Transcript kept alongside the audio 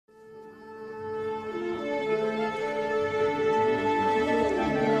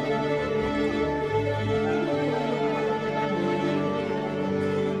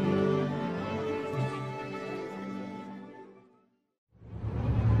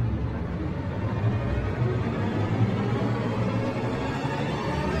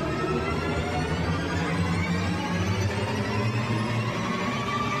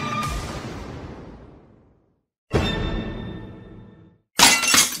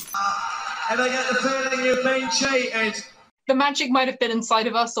And I get the feeling you've been cheated. The magic might have been inside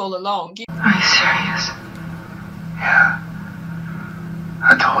of us all along. Are you serious? Yeah.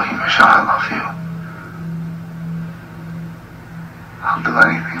 I told you, Michelle, I love you. I'll do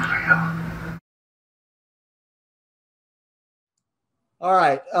anything for you. All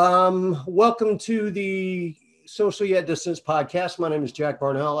right. Welcome to the Social Yet Distance podcast. My name is Jack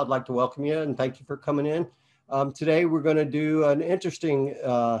Barnell. I'd like to welcome you and thank you for coming in. Today, we're going to do an interesting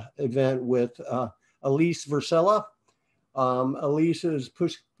event with Elise Vercella. Elise is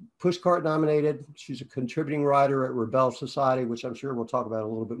Pushcart nominated. She's a contributing writer at Rebel Society, which I'm sure we'll talk about a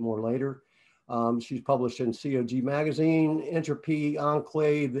little bit more later. She's published in COG Magazine, Entropy,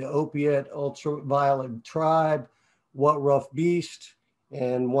 Enclave, The Opiate, Ultraviolet Tribe, What Rough Beast,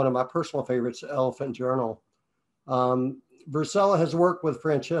 and one of my personal favorites, Elephant Journal. Vercella has worked with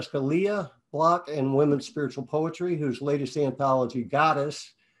Francesca Leah Block and Women's Spiritual Poetry, whose latest anthology,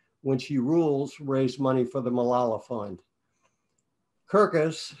 Goddess, When She Rules, raised money for the Malala Fund.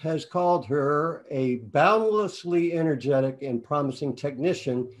 Kirkus has called her a boundlessly energetic and promising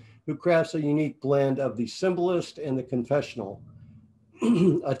technician who crafts a unique blend of the symbolist and the confessional,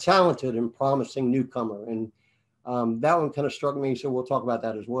 a talented and promising newcomer. And that one kind of struck me, so we'll talk about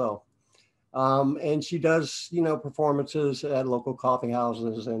that as well. And she does, performances at local coffee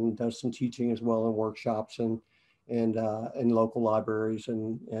houses and does some teaching as well in workshops and in local libraries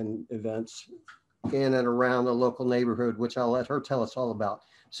and events in and around the local neighborhood, which I'll let her tell us all about.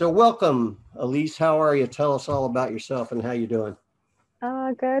 So welcome, Elise. How are you? Tell us all about yourself and how you're doing.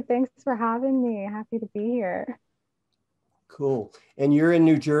 Good. Thanks for having me. Happy to be here. Cool. And you're in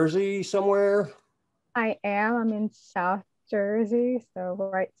New Jersey somewhere? I am. I'm in South Jersey, so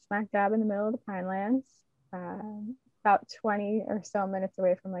right smack dab in the middle of the Pinelands, about 20 or so minutes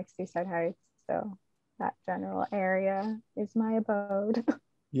away from like Seaside Heights. So that general area is my abode.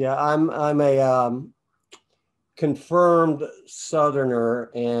 Yeah, I'm a confirmed Southerner,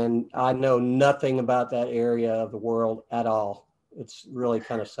 and I know nothing about that area of the world at all. It's really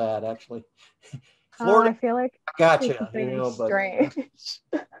kind of sad, actually. Florida, I feel like I gotcha, but strange.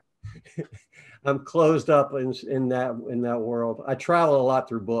 I'm closed up in that world. I travel a lot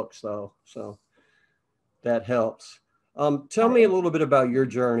through books, though, so that helps. Tell me a little bit about your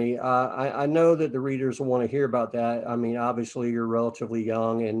journey. I know that the readers will want to hear about that. I mean, obviously, you're relatively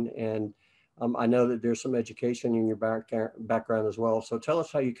young, and I know that there's some education in your background as well. So tell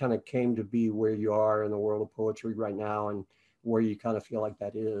us how you kind of came to be where you are in the world of poetry right now, and where you kind of feel like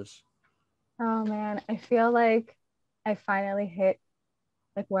that is. Oh man, I feel like I finally hit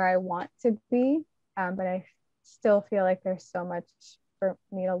like where I want to be, but I still feel like there's so much for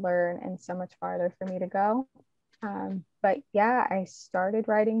me to learn and so much farther for me to go. But yeah, I started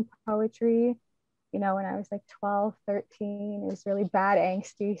writing poetry, when I was like 12, 13. It was really bad,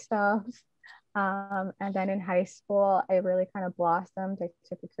 angsty stuff. And then in high school, I really kind of blossomed. I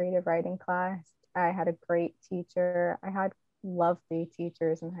took a creative writing class. I had a great teacher. I had lovely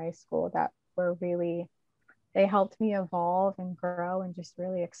teachers in high school that were really, they helped me evolve and grow and just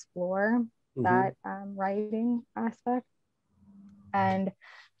really explore that writing aspect. And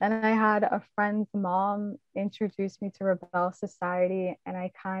then I had a friend's mom introduce me to Rebel Society, and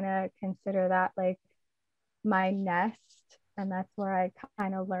I kind of consider that like my nest. And that's where I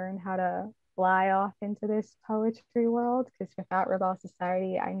kind of learned how to fly off into this poetry world, because without Rebel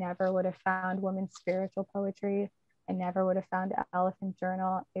Society, I never would have found women's spiritual poetry. I never would have found Elephant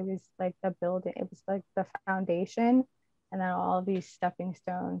Journal. It was like the building, it was like the foundation. And then all of these stepping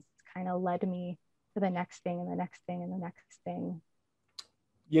stones kind of led me to the next thing and the next thing and the next thing.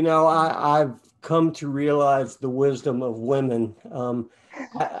 I've come to realize the wisdom of women.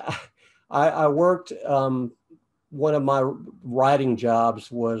 I worked, one of my writing jobs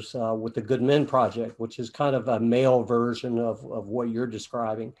was with the Good Men Project, which is kind of a male version of what you're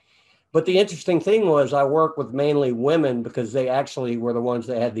describing. But the interesting thing was I worked with mainly women because they actually were the ones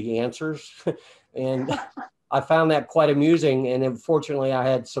that had the answers. And I found that quite amusing. And unfortunately, I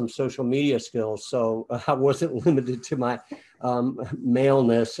had some social media skills, so I wasn't limited to my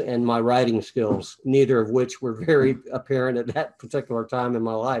maleness and my writing skills, neither of which were very apparent at that particular time in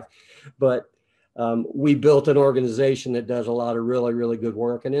my life. But we built an organization that does a lot of really, really good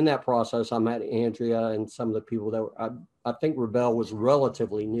work. And in that process, I met Andrea and some of the people that were, I think Rebel was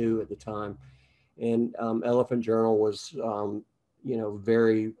relatively new at the time. And Elephant Journal was,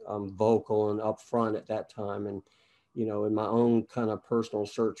 very vocal and upfront at that time. And, in my own kind of personal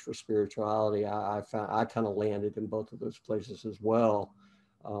search for spirituality, I found I kind of landed in both of those places as well,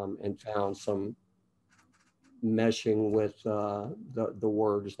 and found some meshing with the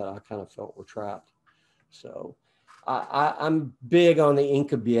words that I kind of felt were trapped. So I'm big on the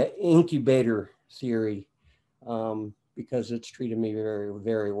incubator theory, because it's treated me very,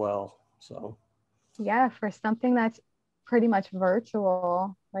 very well. So Yeah, for something that's pretty much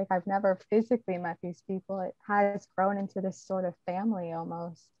virtual, like I've never physically met these people, it has grown into this sort of family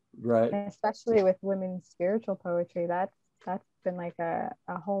almost. right. And especially with women's spiritual poetry, that's been like a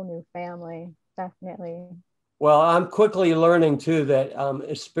whole new family, definitely. Well, I'm quickly learning too that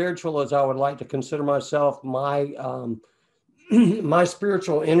as spiritual as I would like to consider myself, my my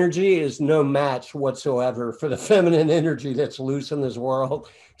spiritual energy is no match whatsoever for the feminine energy that's loose in this world.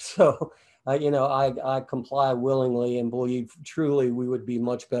 So, I comply willingly and believe truly we would be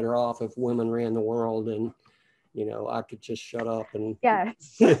much better off if women ran the world, and I could just shut up and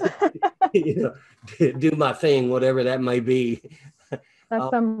Yes. do my thing, whatever that may be. That's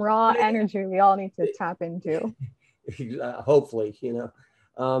some raw energy we all need to tap into. Hopefully.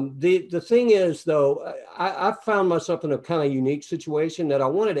 The thing is, though, I found myself in a kind of unique situation that I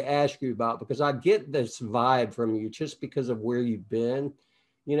wanted to ask you about, because I get this vibe from you just because of where you've been.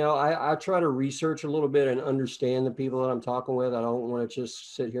 I try to research a little bit and understand the people that I'm talking with. I don't want to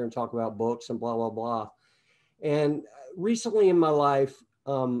just sit here and talk about books and blah, blah, blah. And recently in my life,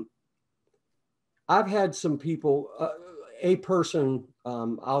 I've had some people, a person,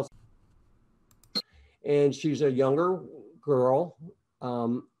 and she's a younger girl,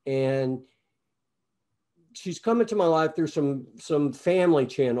 and she's come into my life through some family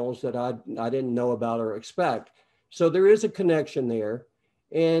channels that I didn't know about or expect. So there is a connection there.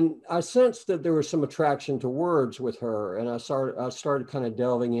 And I sensed that there was some attraction to words with her. And I started kind of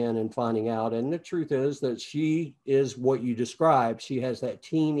delving in and finding out. And the truth is that she is what you described. She has that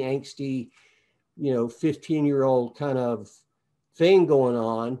teen angsty, 15-year-old kind of thing going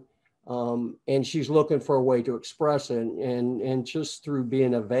on. And she's looking for a way to express it. And just through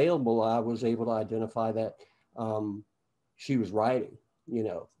being available, I was able to identify that she was writing,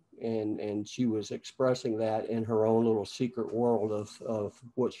 and she was expressing that in her own little secret world of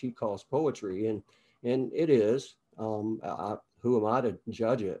what she calls poetry. And it is, who am I to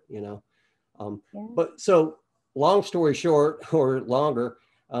judge it, Yeah. But so long story short, or longer,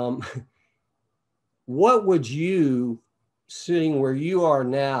 what would you, sitting where you are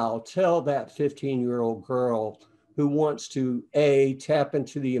now, tell that 15-year-old girl who wants to A, tap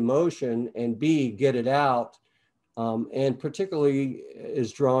into the emotion, and B, get it out, and particularly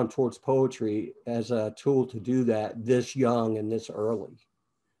is drawn towards poetry as a tool to do that this young and this early?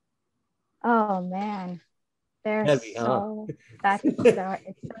 Oh man, it's so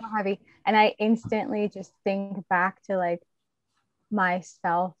heavy. And I instantly just think back to like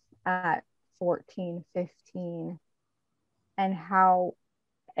myself at 14, 15, and how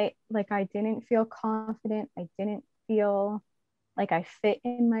I didn't feel confident. I didn't feel like I fit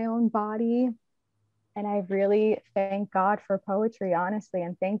in my own body. And I really thank God for poetry, honestly,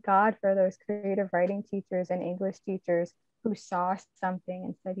 and thank God for those creative writing teachers and English teachers who saw something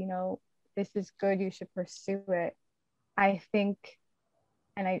and said, this is good, you should pursue it. I think,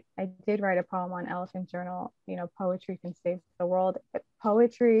 and I did write a poem on Elephant Journal, poetry can save the world. But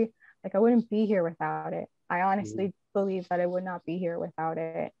poetry, I wouldn't be here without it. I honestly believe that I would not be here without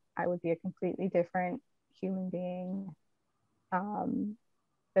it. I would be a completely different human being.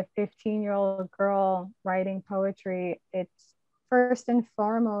 The 15-year-old girl writing poetry, it's first and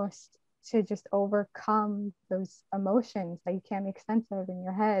foremost to just overcome those emotions that you can't make sense of in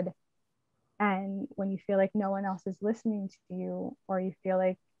your head. And when you feel like no one else is listening to you, or you feel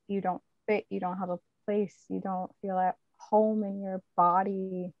like you don't fit, you don't have a place, you don't feel at home in your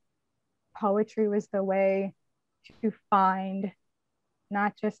body, poetry was the way to find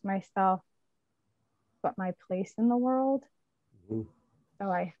not just myself, but my place in the world. Mm-hmm. So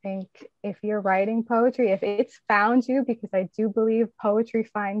I think if you're writing poetry, if it's found you, because I do believe poetry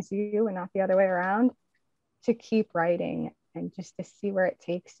finds you and not the other way around, to keep writing and just to see where it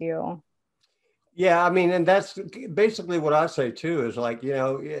takes you. Yeah, I mean, and that's basically what I say too, is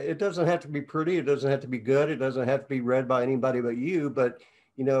it doesn't have to be pretty, it doesn't have to be good, it doesn't have to be read by anybody but you, but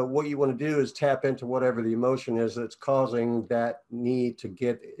what you want to do is tap into whatever the emotion is that's causing that need to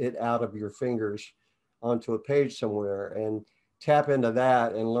get it out of your fingers onto a page somewhere, and tap into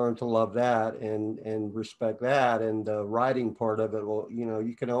that and learn to love that and respect that. And the writing part of it will,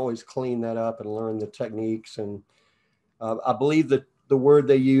 you can always clean that up and learn the techniques. And I believe that the word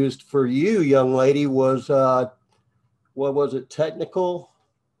they used for you, young lady, was, what was it? Technical,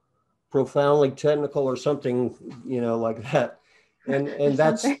 profoundly technical, or something, like that. And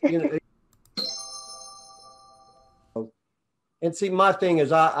that's, and see, my thing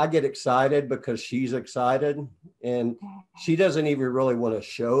is I get excited because she's excited, and she doesn't even really want to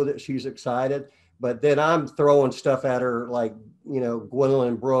show that she's excited, but then I'm throwing stuff at her like,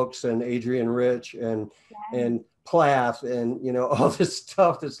 Gwendolyn Brooks and Adrienne Rich and Plath and, all this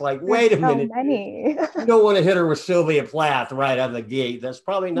stuff that's like, wait a minute. Many. You don't want to hit her with Sylvia Plath right out of the gate. That's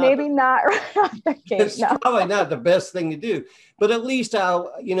probably not. Maybe not right out the gate. It's probably not the best thing to do. But at least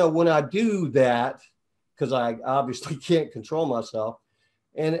when I do that, because I obviously can't control myself,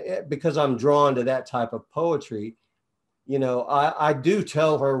 and because I'm drawn to that type of poetry, I do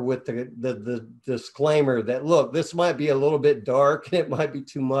tell her with the disclaimer that, look, this might be a little bit dark and it might be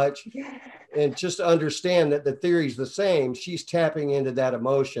too much. And just understand that the theory's the same. She's tapping into that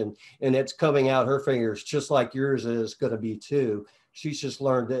emotion and it's coming out her fingers just like yours is going to be too. She's just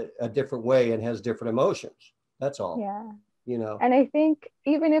learned it a different way and has different emotions. That's all. Yeah. And I think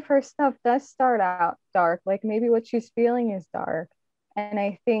even if her stuff does start out dark, like maybe what she's feeling is dark. And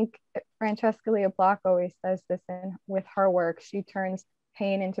I think Francesca Lia Block always says this with her work. She turns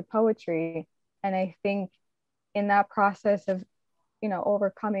pain into poetry. And I think in that process of,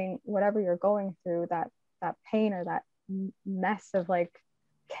 overcoming whatever you're going through, that pain or that mess of like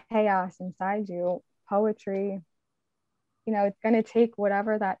chaos inside you, poetry, it's going to take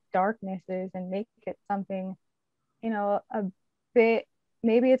whatever that darkness is and make it something, a bit,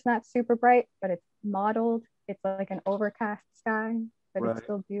 maybe it's not super bright, but it's modeled. It's like an overcast sky, but It's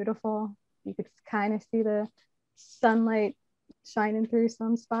still beautiful. You could kind of see the sunlight shining through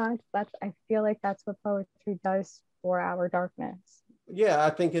some spots. I feel like that's what poetry does for our darkness. Yeah, I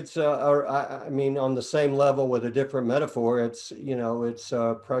think it's on the same level with a different metaphor. It's it's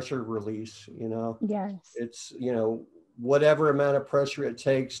pressure release. Yes. It's whatever amount of pressure it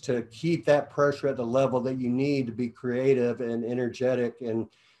takes to keep that pressure at the level that you need to be creative and energetic and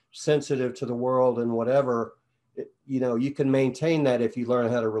sensitive to the world and whatever. You can maintain that if you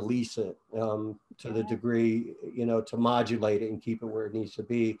learn how to release it to the degree, to modulate it and keep it where it needs to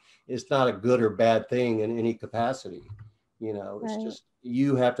be. It's not a good or bad thing in any capacity. It's just,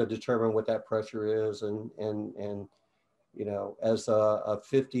 you have to determine what that pressure is. And as a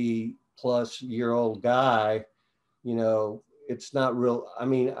 50-plus-year-old guy, it's not real. I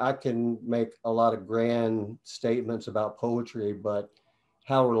mean, I can make a lot of grand statements about poetry, but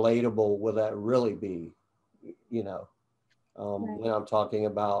how relatable will that really be? When I'm talking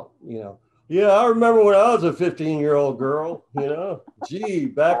about, yeah, I remember when I was a 15-year-old girl, gee,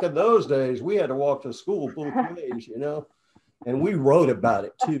 back in those days, we had to walk to school both ways, and we wrote about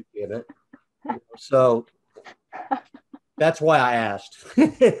it too, damn it. So that's why I asked.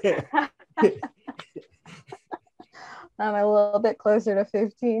 I'm a little bit closer to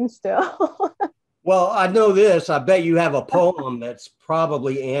 15 still. Well, I know this. I bet you have a poem that's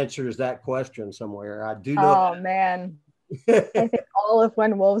probably answers that question somewhere. I do know. Oh, man. I think all of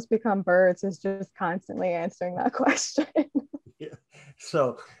When Wolves Become Birds is just constantly answering that question. Yeah.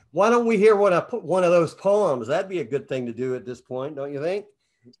 So why don't we hear one of those poems? That'd be a good thing to do at this point, don't you think?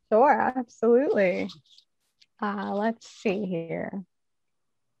 Sure, absolutely. Let's see here.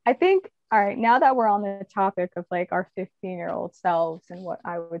 I think, all right, now that we're on the topic of like our 15-year-old selves and what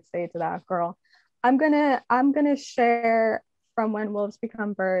I would say to that girl, I'm gonna share from When Wolves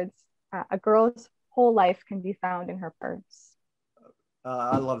Become Birds. A girl's whole life can be found in her purse.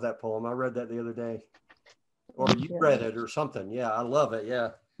 I love that poem. I read that the other day, or you read it or something. Yeah, I love it. Yeah.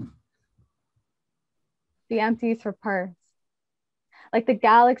 She empties her purse. Like the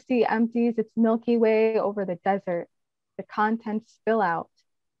galaxy empties its Milky Way over the desert, the contents spill out.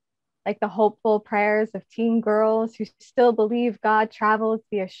 Like the hopeful prayers of teen girls who still believe God travels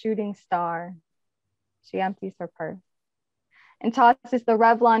via shooting star. She empties her purse and tosses the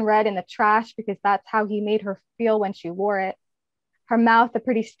Revlon red in the trash because that's how he made her feel when she wore it. Her mouth a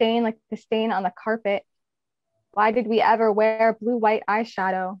pretty stain like the stain on the carpet. Why did we ever wear blue-white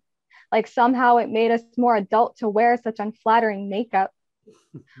eyeshadow? Like somehow it made us more adult to wear such unflattering makeup.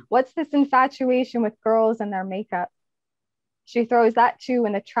 What's this infatuation with girls and their makeup? She throws that too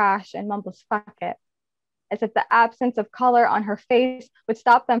in the trash and mumbles, fuck it. As if the absence of color on her face would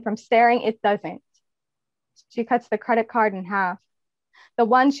stop them from staring, it doesn't. She cuts the credit card in half. The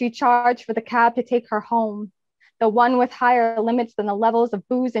one she charged for the cab to take her home. The one with higher limits than the levels of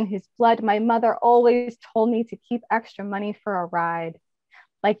booze in his blood. My mother always told me to keep extra money for a ride.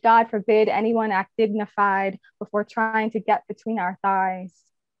 Like God forbid anyone act dignified before trying to get between our thighs.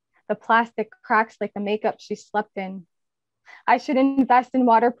 The plastic cracks like the makeup she slept in. I should invest in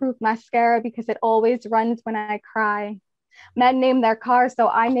waterproof mascara because it always runs when I cry. Men name their cars, so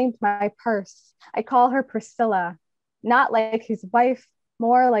I named my purse. I call her Priscilla, not like his wife,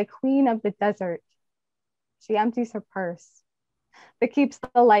 more like queen of the desert. She empties her purse, but keeps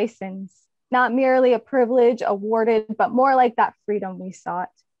the license, not merely a privilege awarded, but more like that freedom we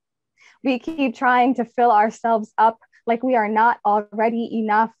sought. We keep trying to fill ourselves up like we are not already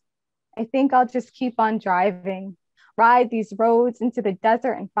enough. I think I'll just keep on driving, ride these roads into the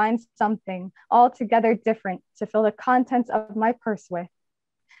desert and find something altogether different to fill the contents of my purse with.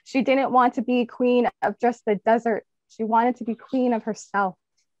 She didn't want to be queen of just the desert. She wanted to be queen of herself.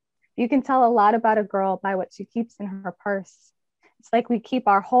 You can tell a lot about a girl by what she keeps in her purse. It's like we keep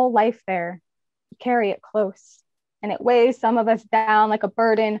our whole life there, we carry it close, and it weighs some of us down like a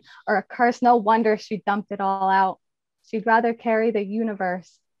burden or a curse. No wonder she dumped it all out. She'd rather carry the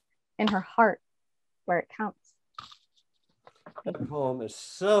universe in her heart where it counts. That poem is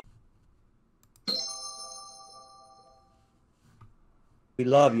so. We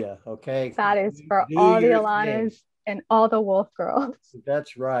love you. Okay. That is for Do all the your Alanas thing. and all the Wolf girls.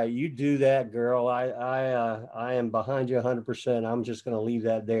 That's right. You do that, girl. I am behind you 100%. I'm just going to leave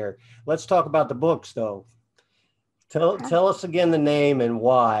that there. Let's talk about the books, though. Tell us again the name and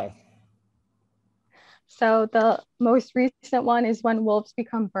why. So the most recent one is When Wolves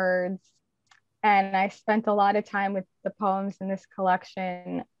Become Birds. And I spent a lot of time with the poems in this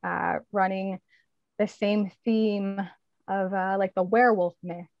collection running the same theme of like the werewolf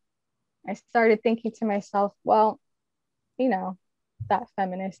myth. I started thinking to myself, well, you know, that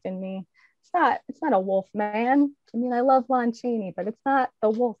feminist in me, it's not a wolf man. I mean, I love Lon Chaney, but it's not the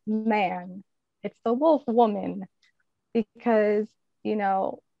wolf man. It's the wolf woman. Because, you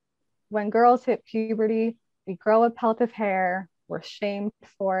know, when girls hit puberty, we grow a pelt of hair. We're shamed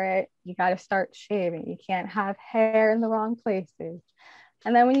for it. You got to start shaving. You can't have hair in the wrong places.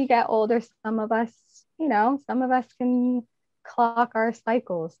 And then when you get older, some of us can clock our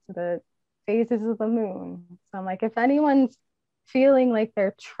cycles to the phases of the moon. So I'm like, if anyone's feeling like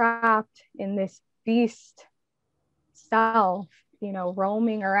they're trapped in this beast self, you know,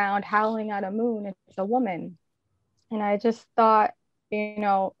 roaming around, howling at a moon, it's a woman. And I just thought, you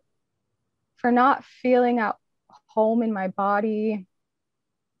know, for not feeling at home in my body,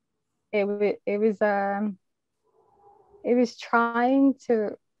 it was trying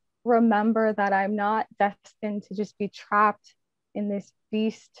to remember that I'm not destined to just be trapped in this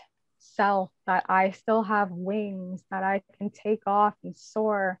beast self, that I still have wings, that I can take off and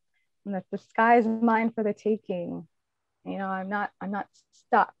soar, and that the sky is mine for the taking. You know, I'm not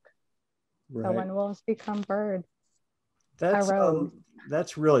stuck. Right. So when wolves become birds,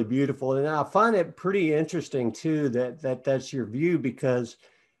 that's really beautiful. And I find it pretty interesting too, that's your view, because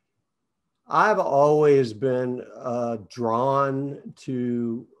I've always been drawn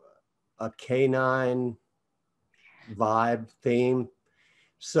to a canine vibe theme.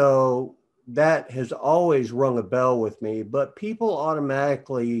 So that has always rung a bell with me, but people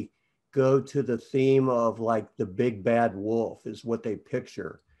automatically go to the theme of like the big bad wolf is what they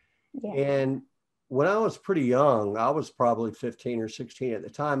picture. Yeah. And when I was pretty young, I was probably 15 or 16 at the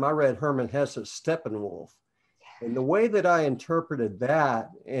time, I read Hermann Hesse's Steppenwolf. And the way that I interpreted that,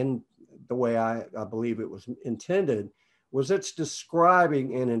 and the way I believe it was intended, was it's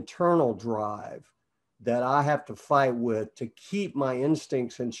describing an internal drive that I have to fight with to keep my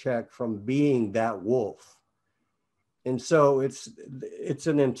instincts in check from being that wolf. And so it's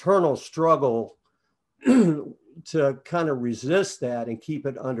an internal struggle to kind of resist that and keep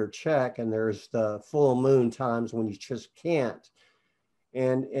it under check. And there's the full moon times when you just can't.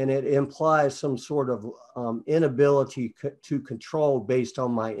 And it implies some sort of inability to control based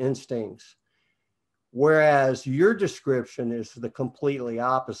on my instincts. Whereas your description is the completely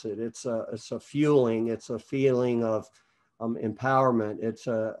opposite. It's a fueling, it's a feeling of empowerment. It's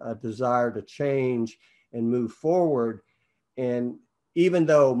a desire to change and move forward. And even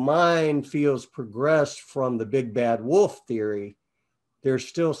though mine feels progressed from the big bad wolf theory, there's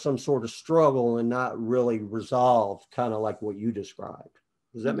still some sort of struggle and not really resolved, kind of like what you described.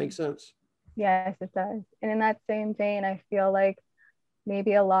 Does that make sense? Yes, it does. And in that same vein, I feel like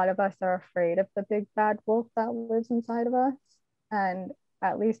maybe a lot of us are afraid of the big bad wolf that lives inside of us. And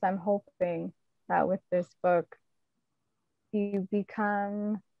at least I'm hoping that with this book, you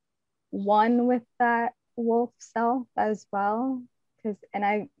become one with that wolf self as well. And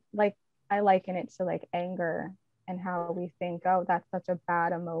I liken it to like anger and how we think, oh, that's such a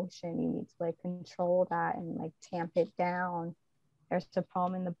bad emotion. You need to like control that and like tamp it down. There's a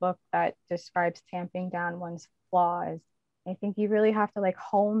poem in the book that describes tamping down one's flaws. I think you really have to like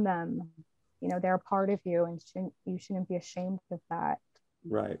hone them. You know, they're a part of you, and you shouldn't be ashamed of that.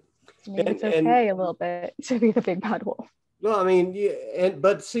 Right. Maybe it's okay a little bit to be the big bad wolf. No, I mean,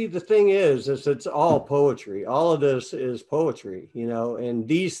 but see, the thing is it's all poetry. All of this is poetry, you know, and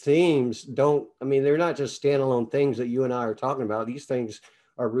these themes they're not just standalone things that you and I are talking about. These things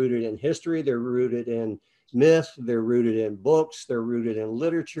are rooted in history. They're rooted in myth, they're rooted in books, they're rooted in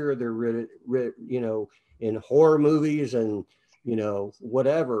literature, they're rooted, in horror movies and,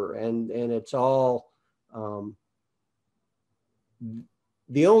 whatever. And it's all,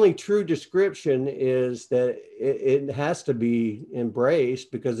 the only true description is that it has to be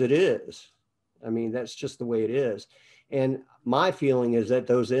embraced because it is. I mean, that's just the way it is. And my feeling is that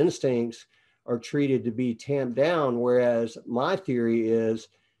those instincts are treated to be tamped down, whereas my theory is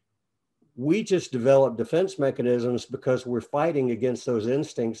we just develop defense mechanisms because we're fighting against those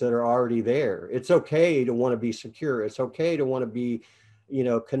instincts that are already there. It's okay to want to be secure. It's okay to want to be,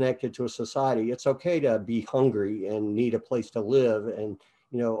 connected to a society. It's okay to be hungry and need a place to live and,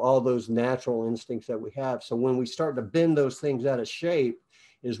 all those natural instincts that we have. So when we start to bend those things out of shape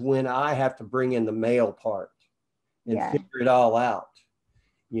is when I have to bring in the male part and figure it all out,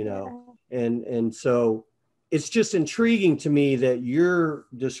 and so it's just intriguing to me that your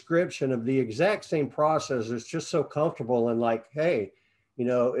description of the exact same process is just so comfortable and like, hey,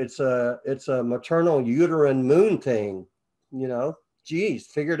 it's a maternal uterine moon thing, geez,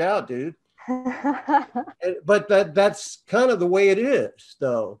 figure it out, dude. But that's kind of the way it is,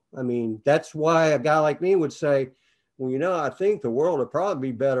 though. I mean, that's why a guy like me would say, well, I think the world would probably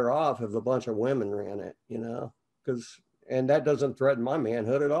be better off if a bunch of women ran it, and that doesn't threaten my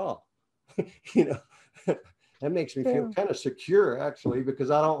manhood at all. That makes me feel kind of secure, actually, because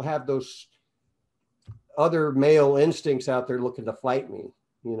I don't have those other male instincts out there looking to fight me,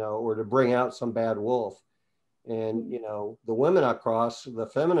 or to bring out some bad wolf. And, the women I cross, the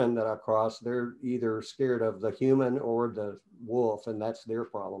feminine that I cross, they're either scared of the human or the wolf, and that's their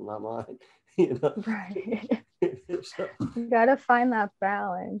problem, not mine, Right. So, You got to find that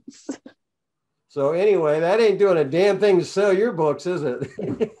balance. So anyway, that ain't doing a damn thing to sell your books, is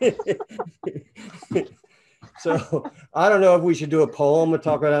it? So I don't know if we should do a poem or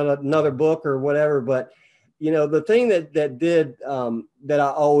talk about another book or whatever, but the thing that did that I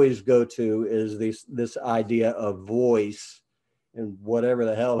always go to is this idea of voice and whatever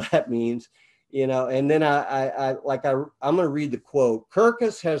the hell that means, and then I'm going to read the quote.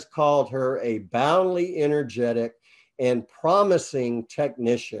 Kirkus has called her a boundly energetic and promising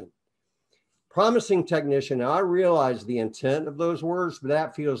technician. Promising technician. Now, I realize the intent of those words, but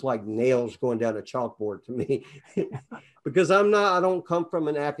that feels like nails going down a chalkboard to me because I don't come from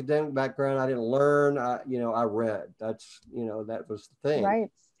an academic background. I didn't learn, I read. That's, that was the thing. Right.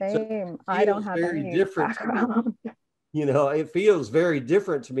 Same. So I don't have any background. It feels very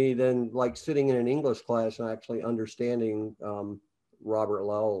different to me than like sitting in an English class and actually understanding Robert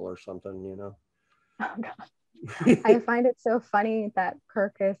Lowell or something, Oh, God. I find it so funny that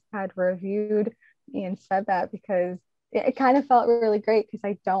Kirkus had reviewed me and said that because it kind of felt really great because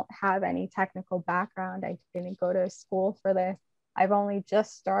I don't have any technical background. I didn't go to school for this. I've only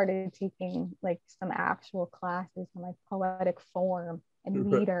just started taking like some actual classes on like poetic form and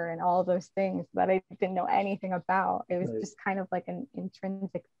meter and all those things that I didn't know anything about. It was just kind of like an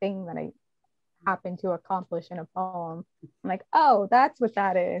intrinsic thing that I happen to accomplish in a poem. I'm like, oh, that's what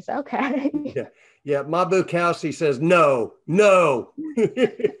that is. Okay. Yeah. Ma Bukowski says no.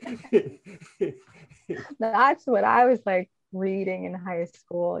 That's what I was like reading in high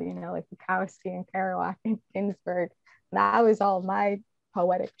school, like Bukowski and Kerouac and Ginsberg. That was all my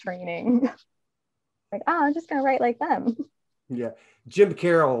poetic training. Like, oh, I'm just gonna write like them. Yeah. Jim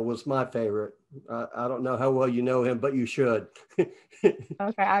Carroll was my favorite. I don't know how well you know him, but you should.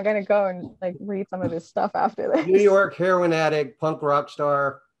 Okay, I'm gonna go and like read some of his stuff after this. New York heroin addict, punk rock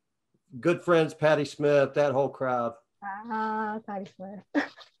star, good friends, Patti Smith, that whole crowd. Patti Smith.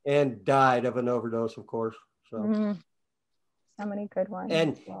 And died of an overdose, of course. So, so many good ones.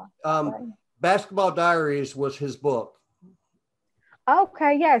 And Basketball Diaries was his book.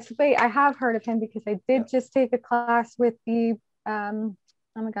 Okay, yes. Wait, I have heard of him because I did just take a class with the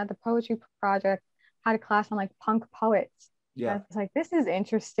the Poetry Project had a class on like punk poets. Yeah. I was like, this is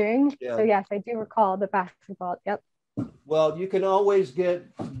interesting. Yeah. So yes, I do recall the basketball. Yep. Well, you can always get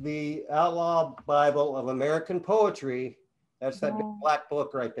the Outlaw Bible of American Poetry. That's that big black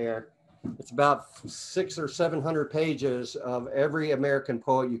book right there. It's about 600 or 700 pages of every American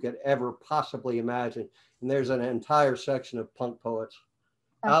poet you could ever possibly imagine. And there's an entire section of punk poets,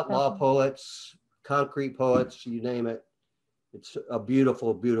 outlaw poets, concrete poets, you name it. It's a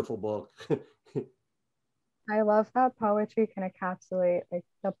beautiful, beautiful book. I love that poetry can encapsulate like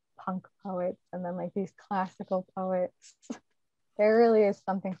the punk poets and then like these classical poets. There really is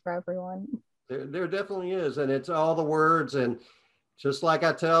something for everyone. There definitely is. And it's all the words. And just like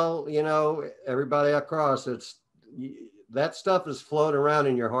I tell, everybody I cross, that stuff is floating around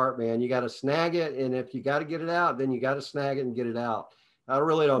in your heart, man. You got to snag it. And if you got to get it out, then you got to snag it and get it out. I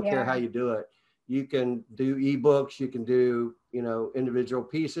really don't care how you do it. You can do ebooks, you can do, you know, individual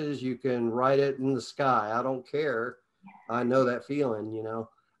pieces, you can write it in the sky. I don't care. I know that feeling, you know.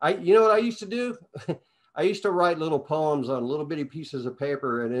 You know what I used to do? I used to write little poems on little bitty pieces of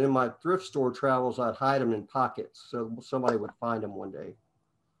paper, and in my thrift store travels, I'd hide them in pockets so somebody would find them one day.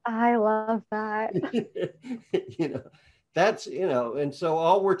 I love that. You know, that's, you know, and so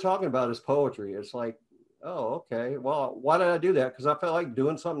all we're talking about is poetry. It's like, oh, okay, well, why did I do that? Because I felt like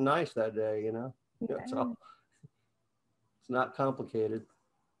doing something nice that day, you know. That's all. It's not complicated.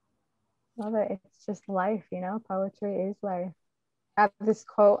 Love it. It's just life, you know. Poetry is life. I have this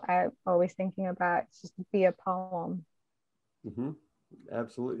quote I'm always thinking about. It's just be a poem. Mm-hmm.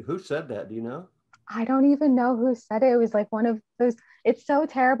 Absolutely. Who said that? Do you know? I don't even know who said it. It was like one of those. It's so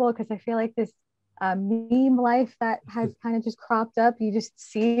terrible because I feel like this meme life that has kind of just cropped up. You just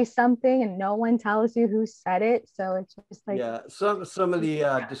see something and no one tells you who said it. So it's just like, yeah, some of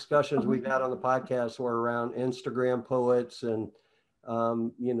the discussions we've had on the podcast were around Instagram poets and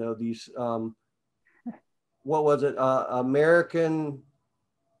you know, these what was it?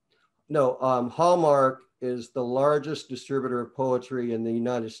 Hallmark is the largest distributor of poetry in the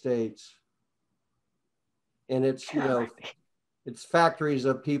United States. And it's, you know, it's factories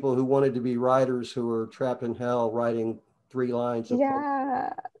of people who wanted to be writers who were trapped in hell writing 3 lines of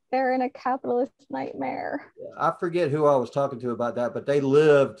yeah, they're in a capitalist nightmare. I forget who I was talking to about that, but they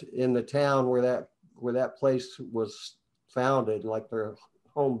lived in the town where that place was founded, like their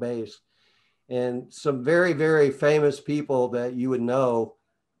home base. And some very, very famous people that you would know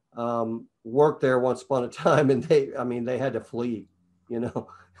worked there once upon a time, and they had to flee, you know.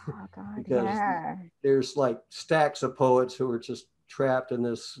 Oh God, because yeah. there's like stacks of poets who are just trapped in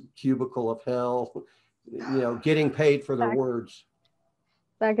this cubicle of hell, you know, getting paid for their words.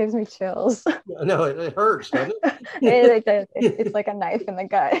 That gives me chills. No, it hurts, doesn't it? It does. It's like a knife in the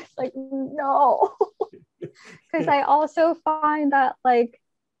gut. It's like, no. Because I also find that, like,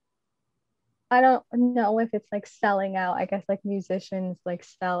 I don't know if it's like selling out. I guess like musicians like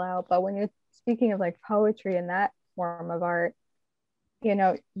sell out. But when you're speaking of like poetry and that form of art, you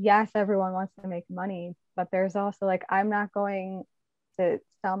know, yes, everyone wants to make money, but there's also like, I'm not going to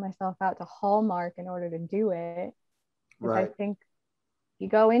sell myself out to Hallmark in order to do it. Right. I think you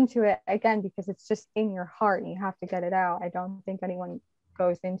go into it again because it's just in your heart and you have to get it out. I don't think anyone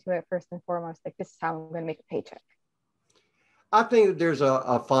goes into it first and foremost like, this is how I'm going to make a paycheck. I think that there's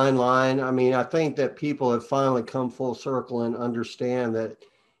a fine line. I mean, I think that people have finally come full circle and understand that,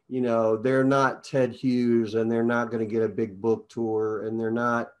 you know, they're not Ted Hughes and they're not going to get a big book tour, and they're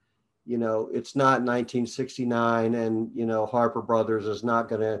not, you know, it's not 1969 and, you know, Harper Brothers is not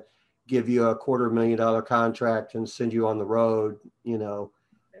going to give you a $250,000 contract and send you on the road, you know,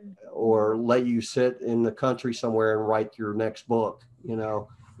 or let you sit in the country somewhere and write your next book. You know,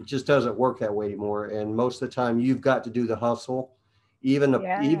 it just doesn't work that way anymore. And most of the time you've got to do the hustle. Even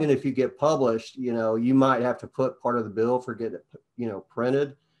if you get published, you know, you might have to put part of the bill for getting it, you know,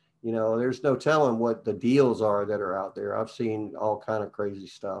 printed. You know, there's no telling what the deals are that are out there. I've seen all kind of crazy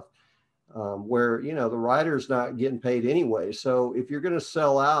stuff where, you know, the writer's not getting paid anyway. So if you're going to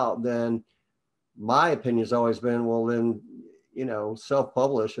sell out, then my opinion has always been, well, then, you know,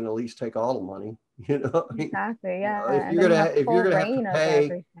 self-publish and at least take all the money, you know. Exactly. Yeah. You know, if you're gonna have to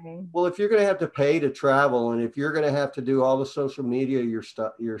pay, well, if you're gonna have to pay to travel, and if you're gonna have to do all the social media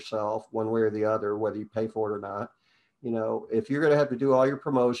yourself, one way or the other, whether you pay for it or not, you know, if you're gonna have to do all your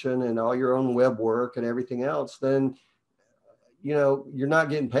promotion and all your own web work and everything else, then, you know, you're not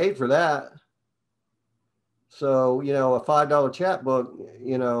getting paid for that. So, you know, a $5 chapbook,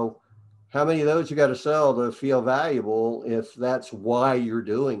 you know, how many of those you got to sell to feel valuable if that's why you're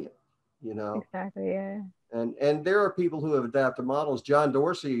doing it, you know? Exactly, yeah. And there are people who have adapted models. John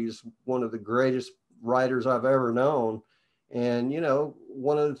Dorsey is one of the greatest writers I've ever known. And, you know,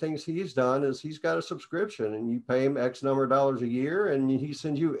 one of the things he's done is he's got a subscription and you pay him X number of dollars a year and he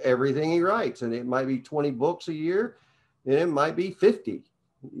sends you everything he writes. And it might be 20 books a year and it might be 50.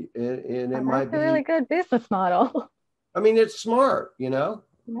 And it might be a really good business model. I mean, it's smart, you know?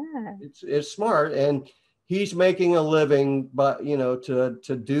 Yeah. It's smart, and he's making a living, but you know,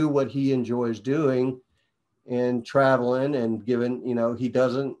 to do what he enjoys doing and traveling and giving, you know, he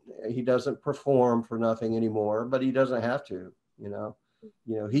doesn't perform for nothing anymore, but he doesn't have to, you know,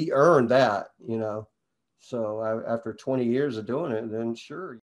 he earned that, you know. So after 20 years of doing it, then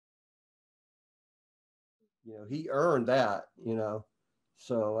sure, you know, he earned that, you know.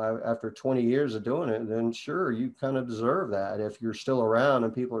 So after 20 years of doing it, then sure, you kind of deserve that. If you're still around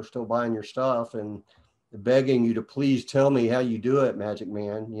and people are still buying your stuff and begging you to please tell me how you do it, Magic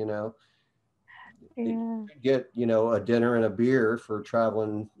Man, you know, Yeah. get, you know, a dinner and a beer for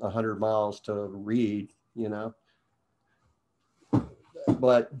traveling 100 miles to read, you know.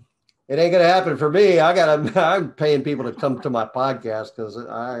 But it ain't gonna happen for me. I'm paying people to come to my podcast because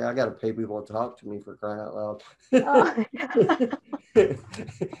I gotta pay people to talk to me, for crying out loud. Oh.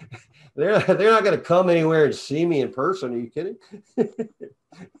 They're not gonna come anywhere and see me in person. Are you kidding?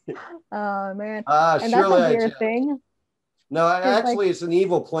 Oh man. And Surely that's a weird thing. No, actually, like, it's an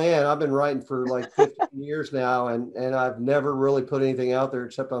evil plan. I've been writing for like 15 years now, and I've never really put anything out there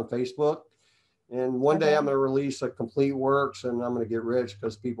except on Facebook. And one day I'm going to release a complete works, and I'm going to get rich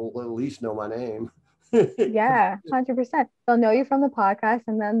because people will at least know my name. yeah, 100%. They'll know you from the podcast,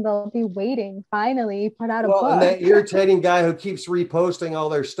 and then they'll be waiting. Finally, put out a book. And that irritating guy who keeps reposting all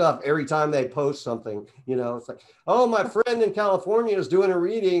their stuff every time they post something, you know, it's like, oh, my friend in California is doing a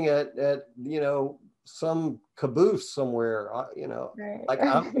reading at you know, some caboose somewhere, you know, right. like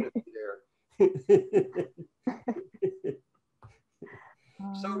I'm going to be there.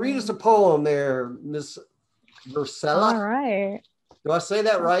 So read us a poem there, Miss Vercella. All right. Do I say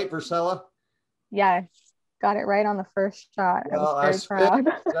that right, Vercella? Yes. Got it right on the first shot. Well, I was very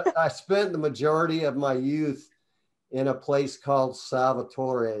proud. I spent the majority of my youth in a place called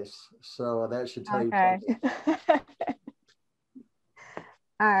Salvatore's. So that should tell you something.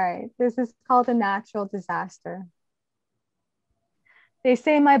 All right. This is called a natural disaster. They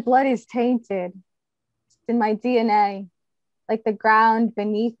say my blood is tainted. It's in my DNA. Like the ground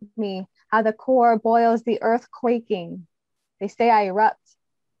beneath me, how the core boils the earth quaking. They say I erupt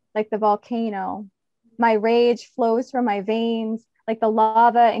like the volcano. My rage flows from my veins like the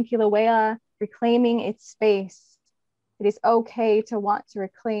lava in Kilauea reclaiming its space. It is okay to want to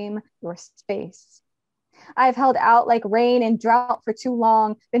reclaim your space. I've held out like rain and drought for too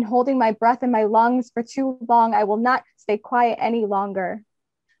long, been holding my breath in my lungs for too long. I will not stay quiet any longer.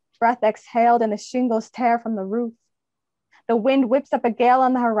 Breath exhaled and the shingles tear from the roof. The wind whips up a gale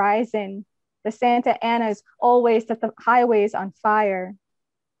on the horizon. The Santa Anas always set the highways on fire.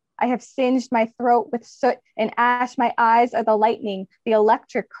 I have singed my throat with soot and ash. My eyes are the lightning, the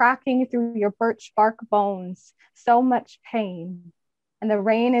electric cracking through your birch bark bones. So much pain. And the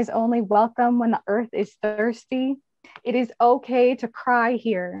rain is only welcome when the earth is thirsty. It is okay to cry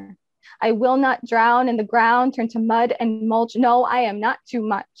here. I will not drown in the ground, turn to mud and mulch. No, I am not too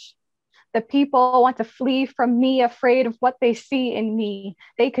much. The people want to flee from me, afraid of what they see in me.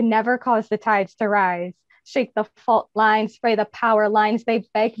 They could never cause the tides to rise. Shake the fault lines, spray the power lines. They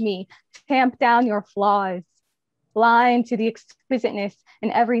beg me, tamp down your flaws. Blind to the exquisiteness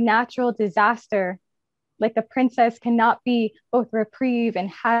in every natural disaster. Like the princess cannot be both reprieve and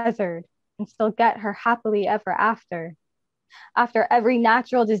hazard and still get her happily ever after. After every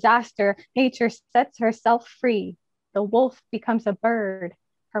natural disaster, nature sets herself free. The wolf becomes a bird.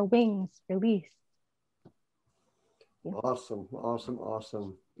 Her wings released. Awesome.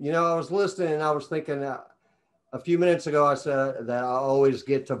 You know, I was listening and I was thinking a few minutes ago, I said that I always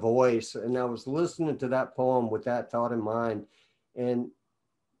get to voice, and I was listening to that poem with that thought in mind. And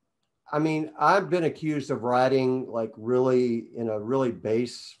I mean, I've been accused of writing like really in a really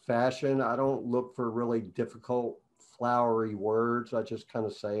base fashion. I don't look for really difficult, flowery words. I just kind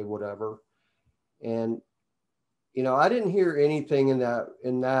of say whatever. And you know, I didn't hear anything in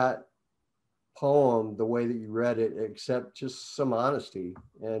that poem the way that you read it, except just some honesty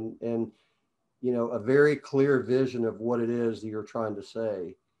and you know, a very clear vision of what it is that you're trying to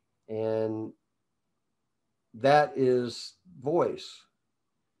say. And that is voice,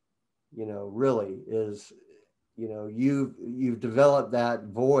 you know, really is, you know, you've developed that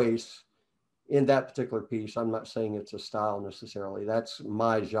voice in that particular piece. I'm not saying it's a style necessarily. That's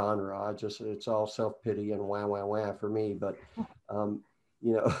my genre. It's all self-pity and wah, wah, wah for me. But, you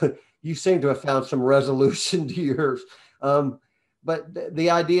know, you seem to have found some resolution to yours. But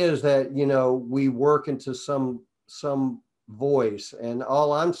the idea is that, you know, we work into some voice, and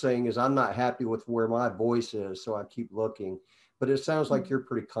all I'm saying is I'm not happy with where my voice is. So I keep looking, but it sounds like you're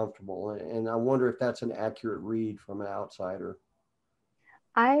pretty comfortable. And I wonder if that's an accurate read from an outsider.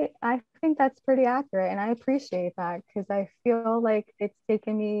 I think that's pretty accurate, and I appreciate that because I feel like it's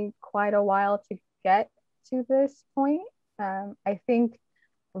taken me quite a while to get to this point. I think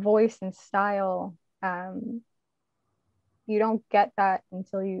voice and style, you don't get that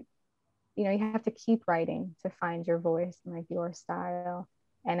until you have to keep writing to find your voice and like your style.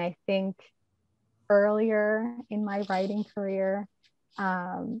 And I think earlier in my writing career,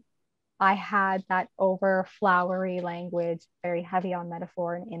 I had that over flowery language, very heavy on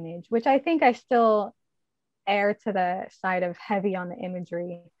metaphor and image, which I think I still err to the side of heavy on the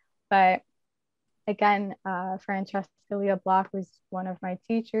imagery. But again, Francesca Leah Block was one of my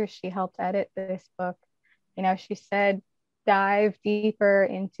teachers. She helped edit this book. You know, she said, dive deeper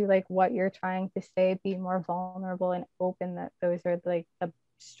into like what you're trying to say, be more vulnerable and open, that those are like the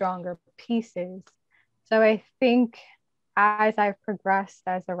stronger pieces. So I think as I've progressed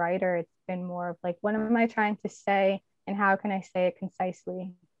as a writer, it's been more of like, what am I trying to say and how can I say it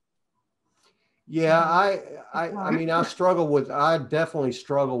concisely? Yeah, I mean, I definitely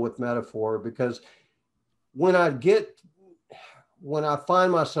struggle with metaphor, because when I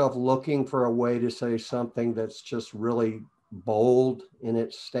find myself looking for a way to say something that's just really bold in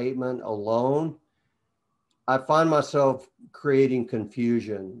its statement alone, I find myself creating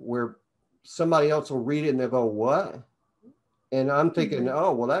confusion where somebody else will read it and they'll go, what? And I'm thinking,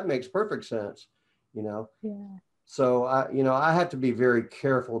 oh, well, that makes perfect sense, you know? Yeah. So I have to be very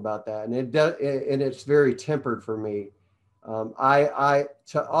careful about that, and it's very tempered for me. I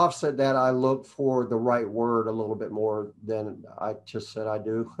to offset that, I look for the right word a little bit more than I just said I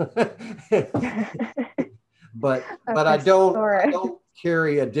do. but I don't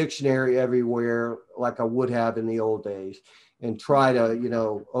carry a dictionary everywhere like I would have in the old days, and try to,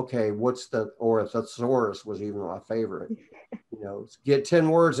 okay, or a thesaurus was even my favorite. Get 10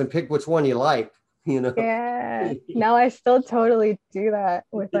 words and pick which one you like. Yeah. No, I still totally do that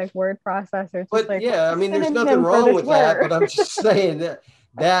with like word processors. But like, yeah, I mean, there's nothing wrong with that, but I'm just saying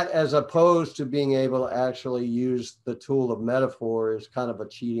that as opposed to being able to actually use the tool of metaphor is kind of a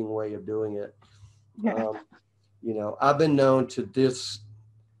cheating way of doing it. Yeah. I've been known to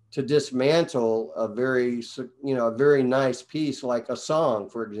dismantle a very nice piece, like a song,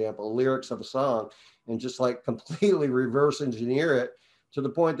 for example, lyrics of a song, and just like completely reverse engineer it to the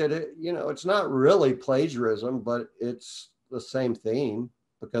point that it's not really plagiarism, but it's the same theme,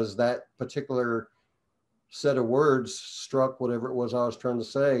 because that particular set of words struck whatever it was I was trying to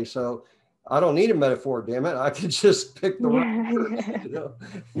say. So I don't need a metaphor, damn it. I could just pick the right words,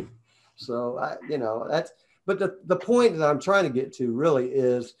 So but the point that I'm trying to get to really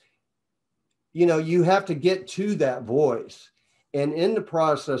is, you have to get to that voice. And in the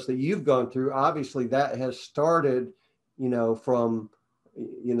process that you've gone through, obviously that has started, from,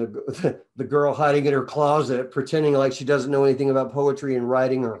 the girl hiding in her closet, pretending like she doesn't know anything about poetry and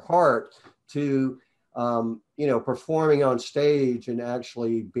writing her heart, to, performing on stage and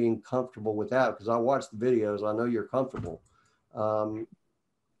actually being comfortable with that. Because I watched the videos, I know you're comfortable.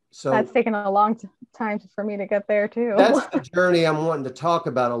 So that's taken a long time for me to get there too. That's the journey I'm wanting to talk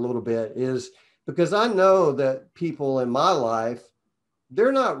about a little bit, is because I know that people in my life,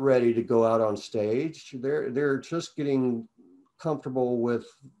 they're not ready to go out on stage. They're just getting comfortable with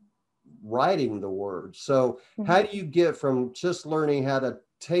writing the words. So how do you get from just learning how to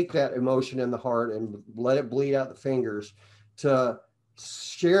take that emotion in the heart and let it bleed out the fingers to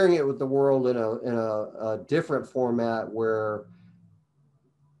sharing it with the world in a different format where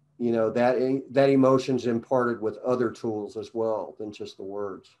that emotion's imparted with other tools as well than just the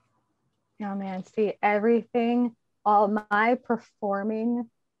words? Oh man, see, all my performing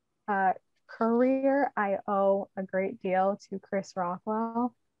career, I owe a great deal to Chris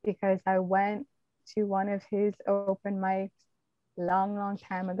Rockwell, because I went to one of his open mics long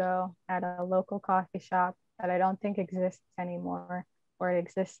time ago at a local coffee shop that I don't think exists anymore, or it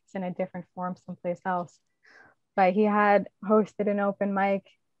exists in a different form someplace else. But he had hosted an open mic,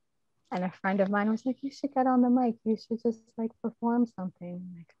 and a friend of mine was like, you should get on the mic. You should just like perform something.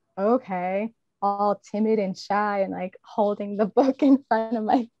 I'm like, okay, all timid and shy and like holding the book in front of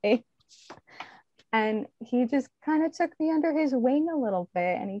my face. And he just kind of took me under his wing a little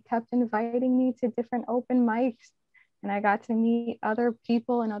bit, and he kept inviting me to different open mics, and I got to meet other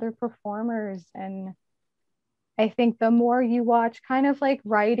people and other performers. And I think the more you watch, kind of like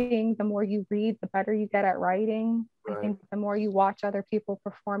writing, the more you read, the better you get at writing. Right. I think the more you watch other people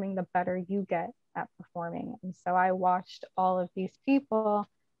performing, the better you get at performing. And so I watched all of these people,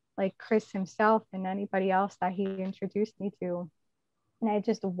 like Chris himself and anybody else that he introduced me to. And I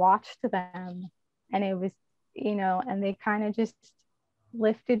just watched them, and it was, and they kind of just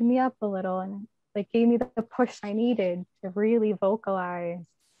lifted me up a little and like gave me the push I needed to really vocalize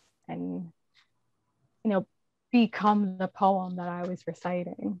and, become the poem that I was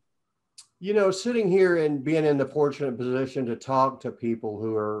reciting. Sitting here and being in the fortunate position to talk to people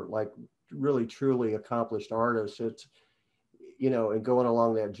who are like really truly accomplished artists, it's, and going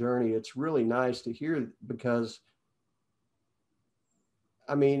along that journey, it's really nice to hear, because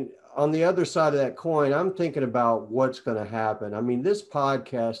I mean, on the other side of that coin, I'm thinking about what's going to happen. I mean, this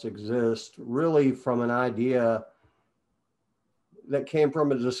podcast exists really from an idea that came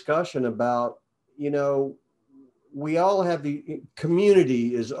from a discussion about, we all have the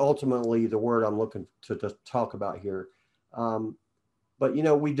community is ultimately the word I'm looking to talk about here. But, you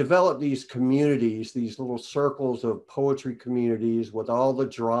know, we develop these communities, these little circles of poetry communities with all the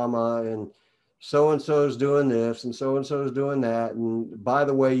drama and so-and-so is doing this and so-and-so is doing that. And by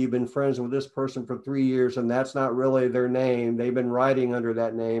the way, you've been friends with this person for 3 years and that's not really their name. They've been writing under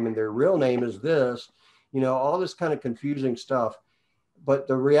that name and their real name is this, you know, all this kind of confusing stuff. But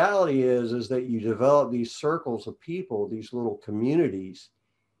the reality is that you develop these circles of people, these little communities.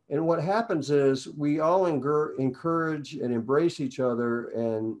 And what happens is we all encourage and embrace each other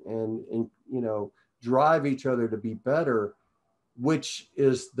and you know, drive each other to be better, which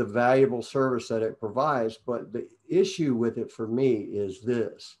is the valuable service that it provides. But the issue with it for me is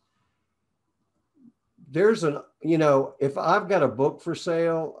this. There's you know, if I've got a book for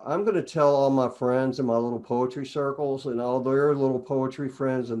sale, I'm going to tell all my friends in my little poetry circles, and all their little poetry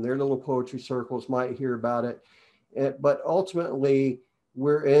friends and their little poetry circles might hear about it. But ultimately,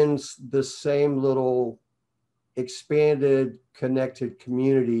 we're in the same little expanded, connected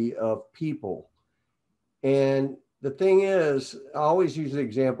community of people. And the thing is, I always use the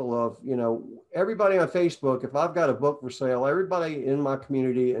example of, you know, everybody on Facebook, if I've got a book for sale, everybody in my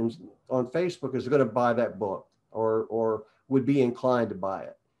community and on Facebook is going to buy that book or would be inclined to buy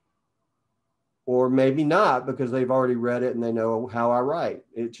it. Or maybe not because they've already read it and they know how I write.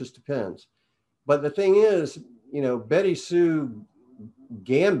 It just depends. But the thing is, you know, Betty Sue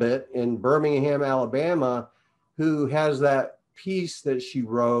Gambit in Birmingham, Alabama, who has that piece that she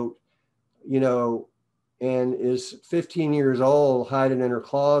wrote, you know, and is 15 years old, hiding in her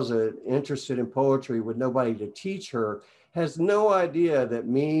closet, interested in poetry with nobody to teach her, has no idea that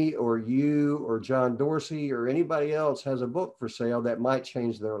me or you or John Dorsey or anybody else has a book for sale that might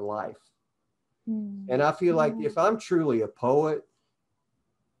change their life. And I feel like if I'm truly a poet,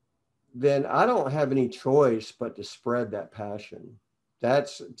 then I don't have any choice but to spread that passion.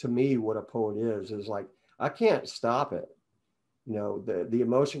 That's, to me, what a poet is like, I can't stop it. You know, the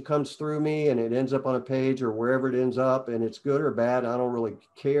emotion comes through me and it ends up on a page or wherever it ends up, and it's good or bad. I don't really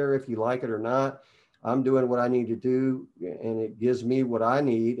care if you like it or not. I'm doing what I need to do and it gives me what I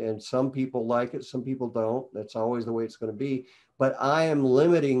need. And some people like it, some people don't. That's always the way it's going to be. But I am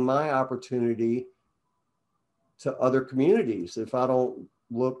limiting my opportunity to other communities if I don't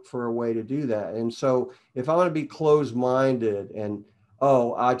look for a way to do that. And so if I want to be closed-minded and,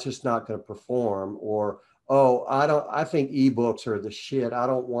 oh, I'm just not going to perform, or, oh, I think ebooks are the shit. I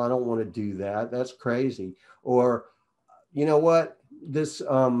don't want to do that. That's crazy. Or, you know what, this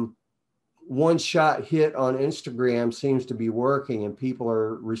one-shot hit on Instagram seems to be working and people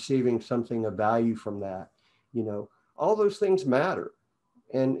are receiving something of value from that. You know, all those things matter.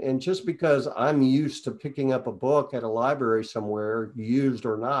 And just because I'm used to picking up a book at a library somewhere, used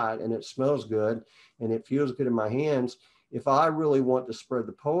or not, and it smells good and it feels good in my hands, if I really want to spread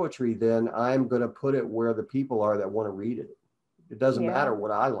the poetry, then I'm going to put it where the people are that want to read it. It doesn't matter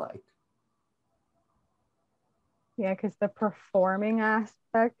what I like. Yeah, because the performing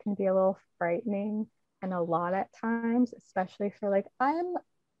aspect can be a little frightening and a lot at times, especially for, like, I'm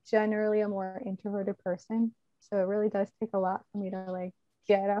generally a more introverted person. So it really does take a lot for me to, like,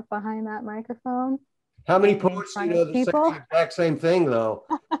 get up behind that microphone. How many poets do you know that say the exact same thing, though?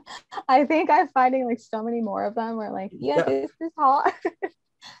 I think I'm finding, like, so many more of them are like, this is hard.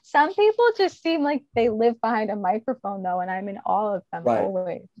 Some people just seem like they live behind a microphone, though, and I'm in awe of them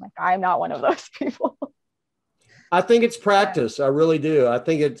always. Like, I'm not one of those people. I think it's practice. I really do. I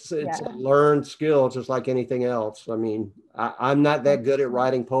think it's a learned skill, just like anything else. I mean, I'm not that good at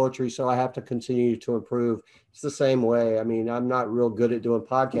writing poetry, so I have to continue to improve. It's the same way. I mean, I'm not real good at doing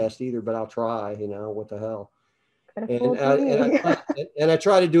podcasts either, but I'll try, you know, what the hell. And I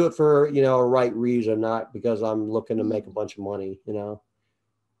try to do it for, you know, a right reason, not because I'm looking to make a bunch of money, you know.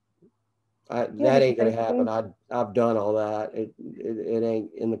 That ain't gonna happen. I've done all that. It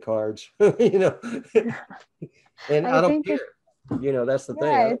ain't in the cards, you know. And I don't care. You know, that's the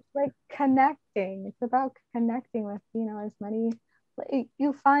thing. It's like connecting. It's about connecting with, you know, as many.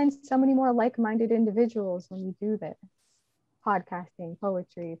 You find so many more like-minded individuals when you do this. Podcasting,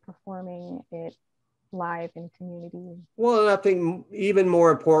 poetry, performing it live in community. Well, and I think even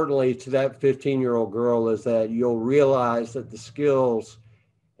more importantly to that 15-year-old girl is that you'll realize that the skills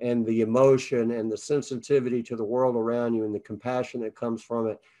and the emotion and the sensitivity to the world around you and the compassion that comes from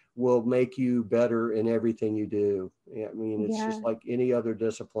it will make you better in everything you do. I mean, it's just like any other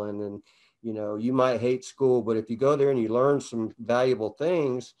discipline. And, you know, you might hate school, but if you go there and you learn some valuable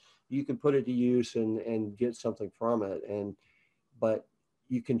things, you can put it to use and get something from it. But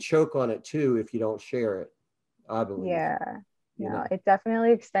you can choke on it too if you don't share it, I believe. Yeah. You know, it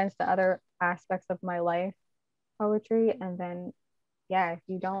definitely extends to other aspects of my life. poetry. And then, yeah, if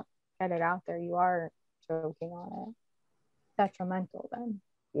you don't get it out there, you are choking on it. Detrimental then.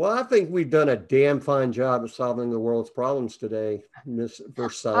 Well, I think we've done a damn fine job of solving the world's problems today, Miss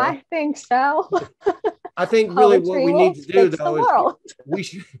Versa. I think so. I think really what Poetry we will need to do fix the though is world.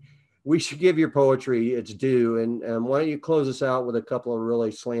 we should give your poetry its due. And why don't you close us out with a couple of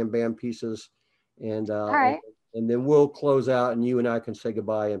really slam bam pieces, and All right. and then we'll close out, and you and I can say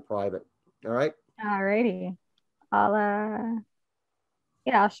goodbye in private. All right. All righty. I'll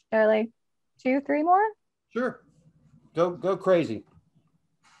share like 2-3 more. Sure. Go crazy.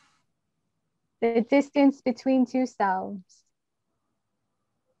 The distance between two selves.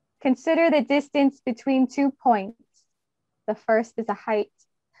 Consider the distance between 2 points. The first is a height,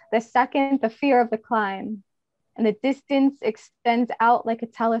 the second, the fear of the climb. And the distance extends out like a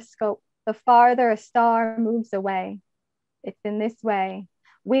telescope, the farther a star moves away. It's in this way.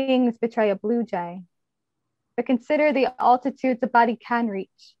 Wings betray a blue jay. But consider the altitudes a body can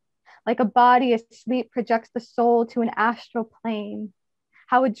reach. Like a body asleep projects the soul to an astral plane.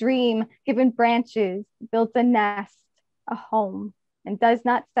 How a dream, given branches, builds a nest, a home, and does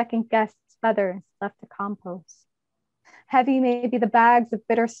not second guess feathers left to compost. Heavy may be the bags of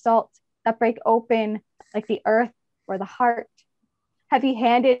bitter salt that break open like the earth or the heart.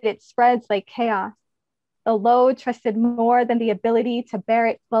 Heavy-handed, it spreads like chaos. The load trusted more than the ability to bear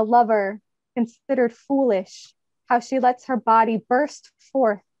it. The lover, considered foolish, how she lets her body burst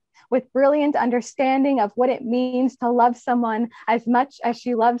forth with brilliant understanding of what it means to love someone as much as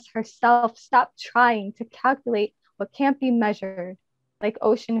she loves herself. Stop trying to calculate what can't be measured. Like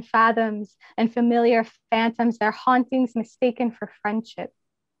ocean fathoms and familiar phantoms, their hauntings mistaken for friendship.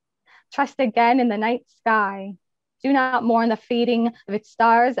 Trust again in the night sky. Do not mourn the fading of its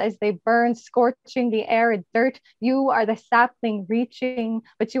stars as they burn, scorching the arid dirt. You are the sapling reaching,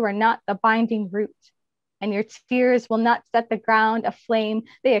 but you are not the binding root. And your tears will not set the ground aflame.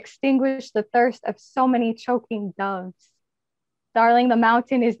 They extinguish the thirst of so many choking doves. Darling, the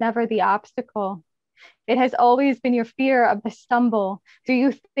mountain is never the obstacle. It has always been your fear of the stumble. Do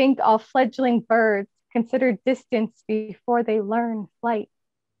you think all fledgling birds consider distance before they learn flight?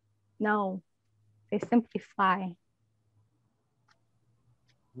 No, they simply fly.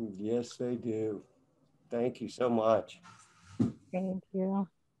 Yes, they do. Thank you so much. Thank you.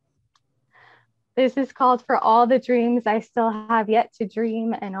 This is called For All the Dreams I Still Have Yet to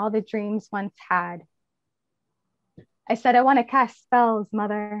Dream and All the Dreams Once Had. I said, I want to cast spells,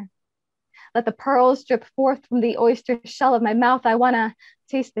 mother. Let the pearls drip forth from the oyster shell of my mouth. I want to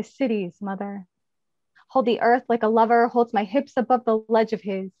taste the cities, mother. Hold the earth like a lover holds my hips above the ledge of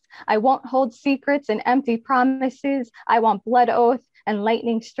his. I won't hold secrets and empty promises. I want blood oath and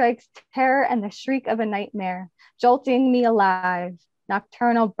lightning strikes, terror and the shriek of a nightmare, jolting me alive.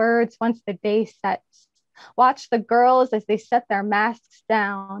 Nocturnal birds once the day sets. Watch the girls as they set their masks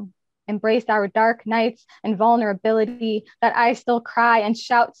down. Embrace our dark nights and vulnerability, that I still cry and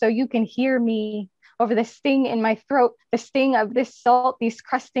shout so you can hear me. Over the sting in my throat, the sting of this salt, these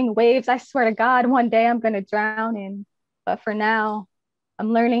crusting waves, I swear to God, one day I'm gonna drown in. But for now,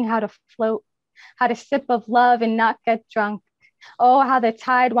 I'm learning how to float, how to sip of love and not get drunk. Oh, how the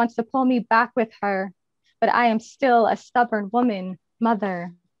tide wants to pull me back with her. But I am still a stubborn woman,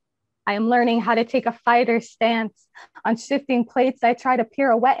 mother. I am learning how to take a fighter's stance. On shifting plates, I try to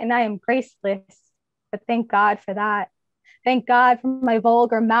pirouette and I am graceless. But thank God for that. Thank God for my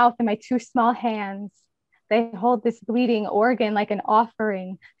vulgar mouth and my 2 small hands. They hold this bleeding organ like an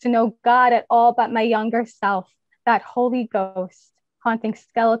offering to know God at all but my younger self, that Holy Ghost, haunting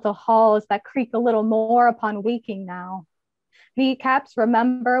skeletal halls that creak a little more upon waking now. Kneecaps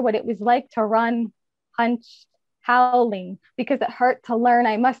remember what it was like to run, hunched, howling, because it hurt to learn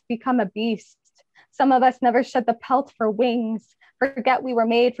I must become a beast. Some of us never shed the pelt for wings, forget we were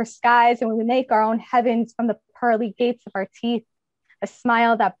made for skies, and we make our own heavens from the pearly gates of our teeth. A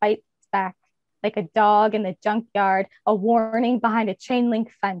smile that bites back like a dog in the junkyard, a warning behind a chain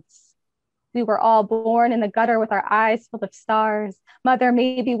link fence. We were all born in the gutter with our eyes full of stars. Mother,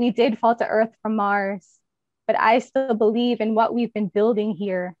 maybe we did fall to earth from Mars, but I still believe in what we've been building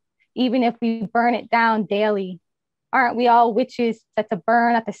here, even if we burn it down daily. Aren't we all witches set to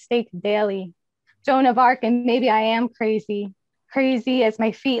burn at the stake daily? Joan of Arc, and maybe I am crazy, crazy as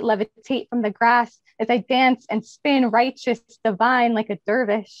my feet levitate from the grass, as I dance and spin righteous, divine like a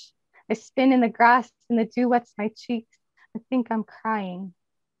dervish. I spin in the grass and the dew wets my cheeks. I think I'm crying.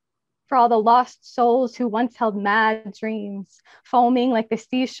 For all the lost souls who once held mad dreams, foaming like the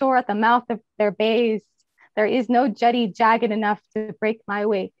seashore at the mouth of their bays. There is no jetty jagged enough to break my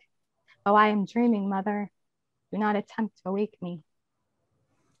wake. Oh, I am dreaming, mother. Do not attempt to wake me.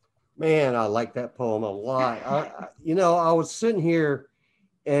 Man, I like that poem a lot. I was sitting here,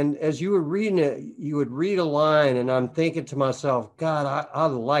 and as you were reading it, you would read a line, and I'm thinking to myself, God, I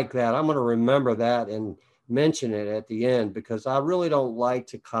like that. I'm going to remember that and mention it at the end, because I really don't like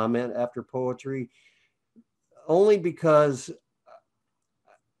to comment after poetry, only because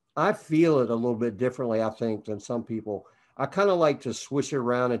I feel it a little bit differently, I think, than some people. I kind of like to swish it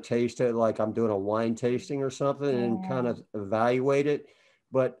around and taste it like I'm doing a wine tasting or something, and kind of evaluate it.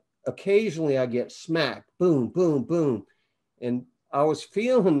 But occasionally I get smacked, boom, boom, boom. And I was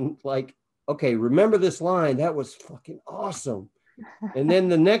feeling like, okay, remember this line. That was fucking awesome. And then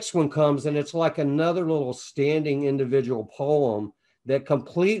the next one comes, and it's like another little standing individual poem that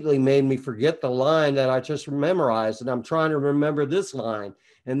completely made me forget the line that I just memorized. And I'm trying to remember this line.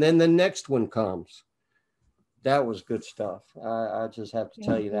 And then the next one comes. That was good stuff. I just have to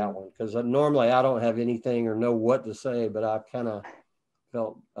tell you that one, because normally I don't have anything or know what to say, but I kind of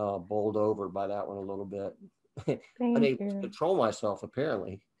felt bowled over by that one a little bit. Unable to control myself,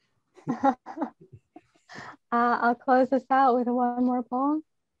 apparently. I'll close this out with one more poem.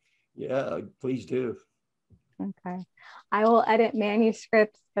 Yeah, please do. Okay. I will edit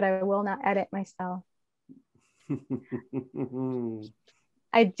manuscripts, but I will not edit myself.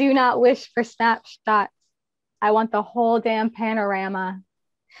 I do not wish for snapshots. I want the whole damn panorama.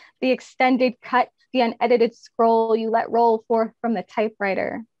 The extended cut, the unedited scroll you let roll forth from the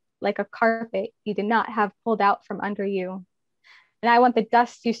typewriter, like a carpet you did not have pulled out from under you. And I want the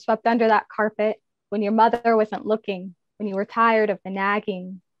dust you swept under that carpet when your mother wasn't looking, when you were tired of the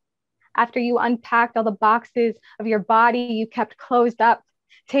nagging. After you unpacked all the boxes of your body you kept closed up,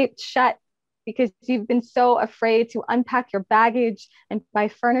 taped shut, because you've been so afraid to unpack your baggage and buy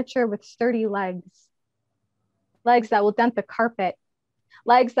furniture with sturdy legs. Legs that will dent the carpet.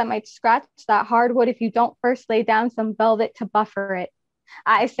 Legs that might scratch that hardwood if you don't first lay down some velvet to buffer it.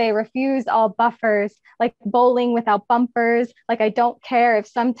 I say refuse all buffers, like bowling without bumpers, like I don't care if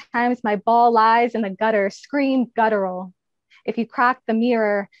sometimes my ball lies in the gutter, scream guttural. If you cracked the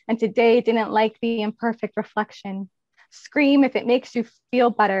mirror and today didn't like the imperfect reflection, scream if it makes you feel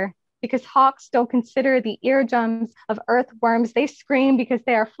better, because hawks don't consider the eardrums of earthworms. They scream because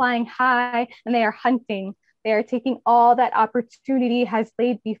they are flying high and they are hunting. They are taking all that opportunity has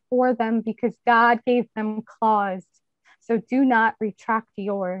laid before them because God gave them claws. So do not retract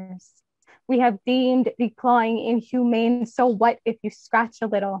yours. We have deemed the clawing inhumane. So what if you scratch a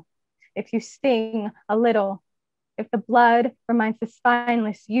little? If you sting a little? If the blood reminds the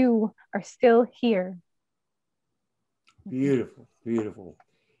spineless, you are still here. Beautiful, beautiful.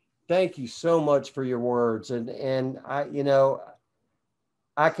 Thank you so much for your words. And I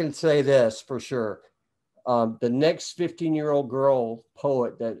can say this for sure. The next 15-year-old girl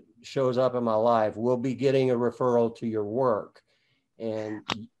poet that shows up in my life will be getting a referral to your work, and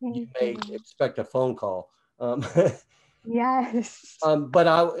you may expect a phone call. Yes.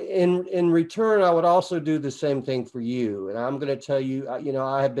 But in return, I would also do the same thing for you. And I'm going to tell you,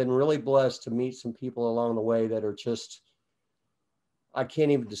 I have been really blessed to meet some people along the way that are just, I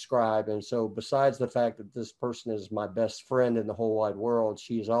can't even describe. And so besides the fact that this person is my best friend in the whole wide world,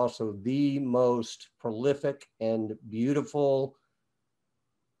 she is also the most prolific and beautiful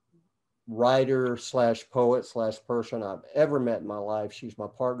writer slash poet slash person I've ever met in my life. She's my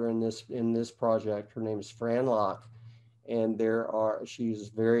partner in this project. Her name is Fran Locke. And she's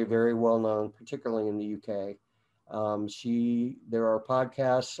very, very well known, particularly in the UK. There are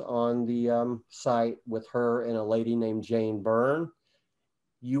podcasts on the site with her and a lady named Jane Byrne.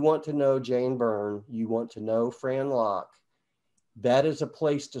 You want to know Jane Byrne, you want to know Fran Locke. That is a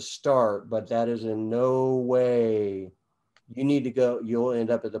place to start, but that is in no way, you need to go, you'll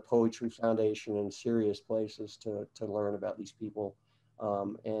end up at the Poetry Foundation and serious places to learn about these people.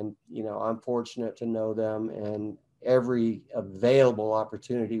 And, I'm fortunate to know them, and every available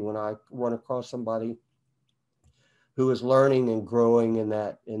opportunity when I run across somebody who is learning and growing in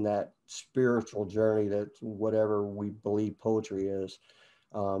that spiritual journey, that whatever we believe poetry is,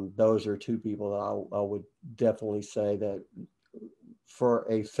 those are two people that I would definitely say that for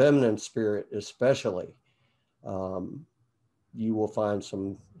a feminine spirit, especially, you will find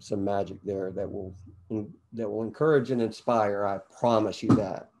some magic there that will encourage and inspire. I promise you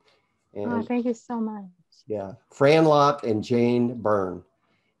that. And thank you so much. Yeah, Fran Locke and Jane Byrne,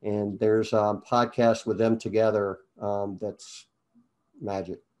 and there's a podcast with them together that's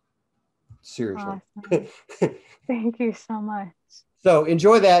magic. Seriously. Awesome. Thank you so much. So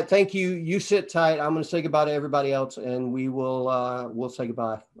enjoy that. Thank you. You sit tight. I'm going to say goodbye to everybody else, and we'll say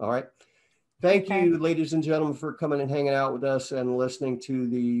goodbye. All right. Thank you, ladies and gentlemen, for coming and hanging out with us and listening to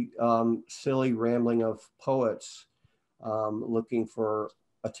the silly rambling of poets, looking for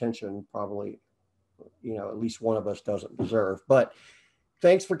attention probably, at least one of us doesn't deserve. But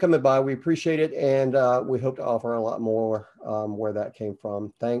thanks for coming by. We appreciate it. And we hope to offer a lot more where that came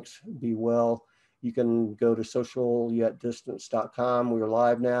from. Thanks. Be well. You can go to socialyetdistance.com. We're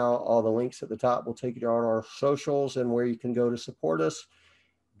live now. All the links at the top will take you to our socials and where you can go to support us.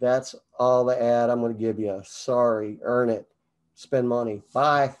 That's all the ad I'm going to give you. Sorry. Earn it. Spend money.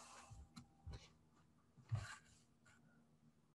 Bye.